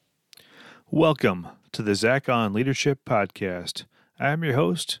Welcome to the Zach on Leadership Podcast. I'm your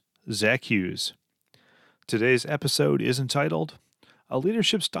host, Zach Hughes. Today's episode is entitled, A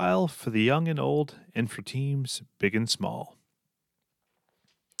Leadership Style for the Young and Old and for Teams Big and Small.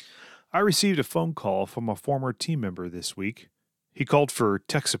 I received a phone call from a former team member this week. He called for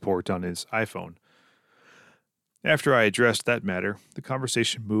tech support on his iPhone. After I addressed that matter, the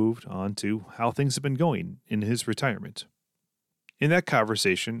conversation moved on to how things have been going in his retirement. In that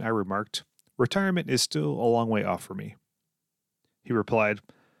conversation, I remarked, retirement is still a long way off for me. He replied,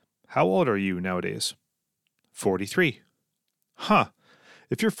 How old are you nowadays? 43. Huh.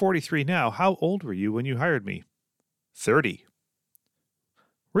 If you're 43 now, how old were you when you hired me? 30.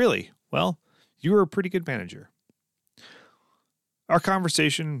 Really? Well, you were a pretty good manager. Our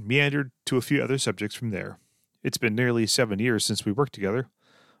conversation meandered to a few other subjects from there. It's been nearly 7 years since we worked together.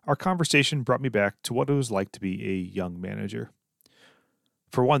 Our conversation brought me back to what it was like to be a young manager.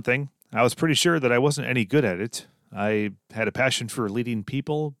 For one thing, I was pretty sure that I wasn't any good at it. I had a passion for leading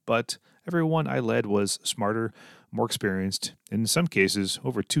people, but everyone I led was smarter, more experienced, and in some cases,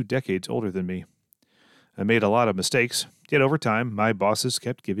 over 2 decades older than me. I made a lot of mistakes, yet over time, my bosses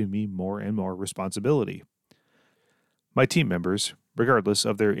kept giving me more and more responsibility. My team members, regardless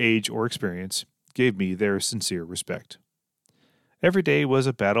of their age or experience, gave me their sincere respect. Every day was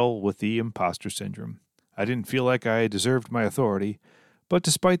a battle with the imposter syndrome. I didn't feel like I deserved my authority, but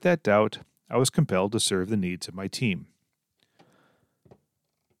despite that doubt, I was compelled to serve the needs of my team.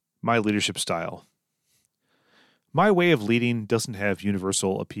 My leadership style. My way of leading doesn't have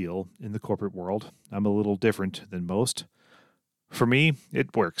universal appeal in the corporate world. I'm a little different than most. For me,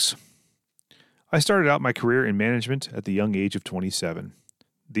 it works. I started out my career in management at the young age of 27.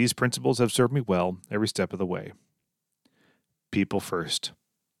 These principles have served me well every step of the way. People first.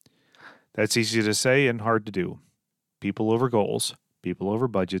 That's easy to say and hard to do. People over goals. People over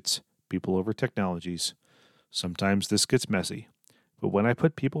budgets, people over technologies. Sometimes this gets messy, but when I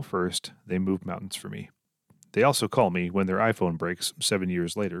put people first, they move mountains for me. They also call me when their iPhone breaks 7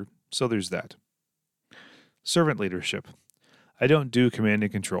 years later, so there's that. Servant leadership. I don't do command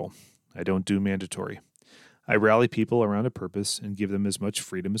and control. I don't do mandatory. I rally people around a purpose and give them as much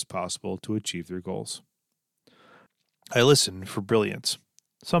freedom as possible to achieve their goals. I listen for brilliance.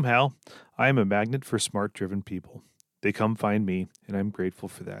 Somehow, I am a magnet for smart-driven people. They come find me, and I'm grateful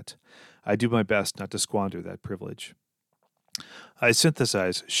for that. I do my best not to squander that privilege. I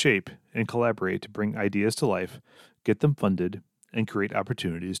synthesize, shape, and collaborate to bring ideas to life, get them funded, and create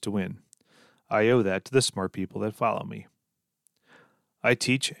opportunities to win. I owe that to the smart people that follow me. I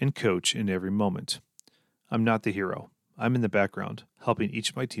teach and coach in every moment. I'm not the hero. I'm in the background, helping each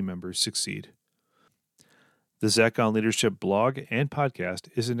of my team members succeed. The Zach on Leadership blog and podcast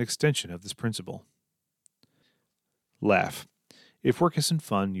is an extension of this principle. Laugh. If work isn't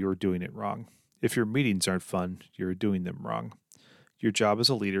fun, you're doing it wrong. If your meetings aren't fun, you're doing them wrong. Your job as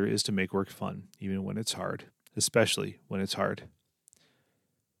a leader is to make work fun, even when it's hard, especially when it's hard.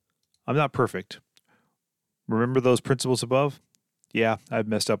 I'm not perfect. Remember those principles above? Yeah, I've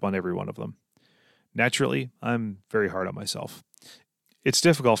messed up on every one of them. Naturally, I'm very hard on myself. It's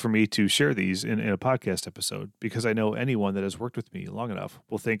difficult for me to share these in a podcast episode because I know anyone that has worked with me long enough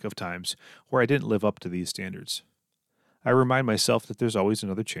will think of times where I didn't live up to these standards. I remind myself that there's always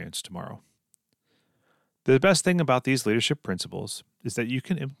another chance tomorrow. The best thing about these leadership principles is that you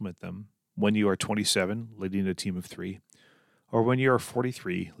can implement them when you are 27 leading a team of 3, or when you are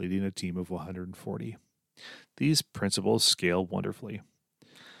 43 leading a team of 140. These principles scale wonderfully.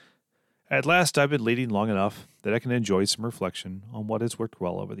 At last, I've been leading long enough that I can enjoy some reflection on what has worked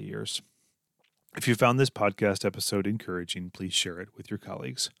well over the years. If you found this podcast episode encouraging, please share it with your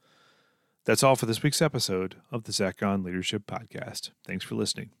colleagues. That's all for this week's episode of the Zach on Leadership Podcast. Thanks for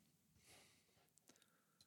listening.